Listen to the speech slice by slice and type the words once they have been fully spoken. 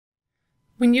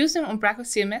When using Umbraco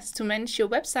CMS to manage your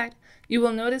website, you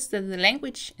will notice that the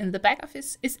language in the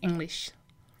Backoffice is English.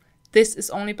 This is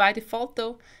only by default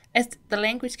though, as the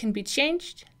language can be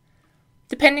changed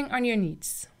depending on your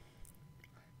needs.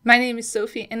 My name is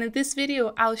Sophie, and in this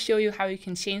video I'll show you how you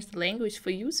can change the language for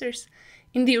users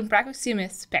in the Umbraco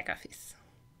CMS Backoffice.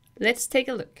 Let's take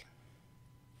a look.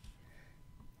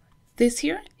 This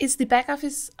here is the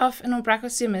Backoffice of an Umbraco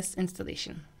CMS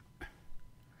installation.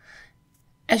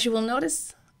 As you will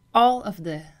notice, all of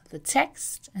the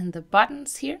text and the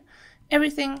buttons here,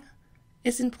 everything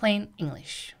is in plain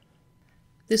English.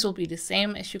 This will be the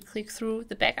same as you click through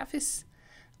the Backoffice.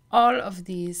 All of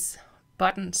these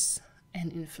buttons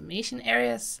and information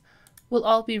areas will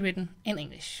all be written in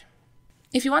English.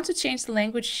 If you want to change the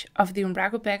language of the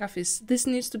Umbraco Backoffice, this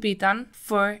needs to be done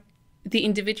for the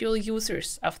individual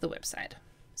users of the website.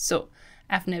 So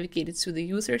I've navigated to the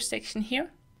users section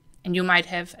here, and you might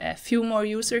have a few more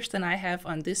users than I have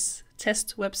on this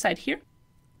test website here.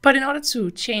 But in order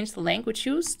to change the language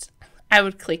used, I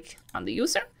would click on the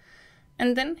user,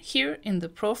 and then here in the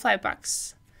profile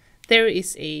box, there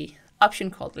is a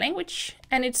option called language,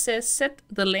 and it says set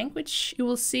the language you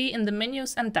will see in the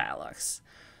menus and dialogues.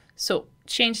 So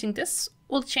changing this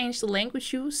will change the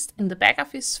language used in the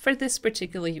Backoffice for this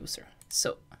particular user.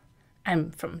 So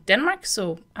I'm from Denmark,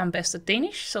 so I'm best at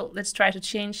Danish. So let's try to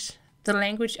change the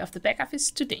language of the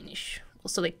Backoffice to Danish. We'll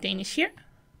select Danish here,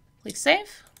 click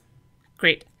save.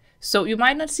 Great. So you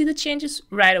might not see the changes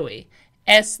right away,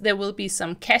 as there will be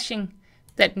some caching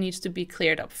that needs to be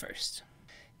cleared up first.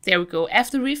 There we go.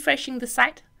 After refreshing the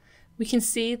site, we can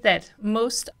see that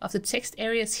most of the text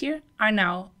areas here are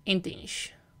now in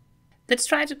Danish. Let's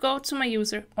try to go to my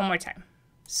user one more time.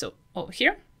 So over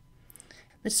here,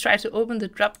 let's try to open the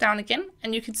drop down again,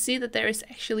 and you can see that there is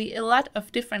actually a lot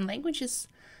of different languages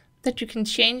that you can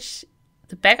change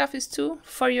the Backoffice to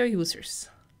for your users.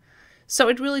 So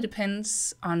it really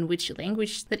depends on which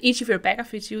language that each of your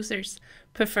Backoffice users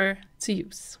prefer to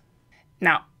use.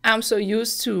 Now, I'm so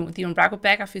used to the Umbraco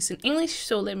Backoffice in English,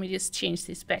 so let me just change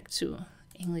this back to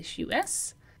English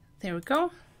US. There we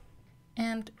go.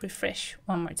 And refresh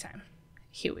one more time.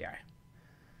 Here we are.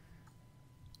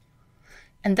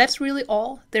 And that's really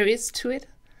all there is to it.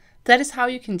 That is how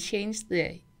you can change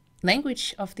the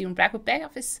language of the Umbraco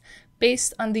Backoffice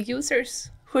based on the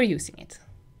users who are using it.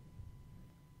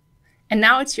 And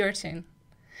now it's your turn.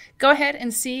 Go ahead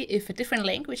and see if a different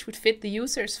language would fit the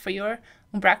users for your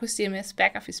Umbraco CMS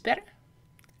Backoffice better.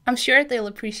 I'm sure they'll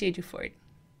appreciate you for it.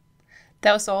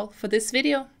 That was all for this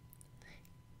video.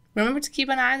 Remember to keep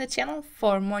an eye on the channel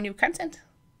for more new content.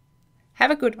 Have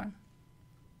a good one.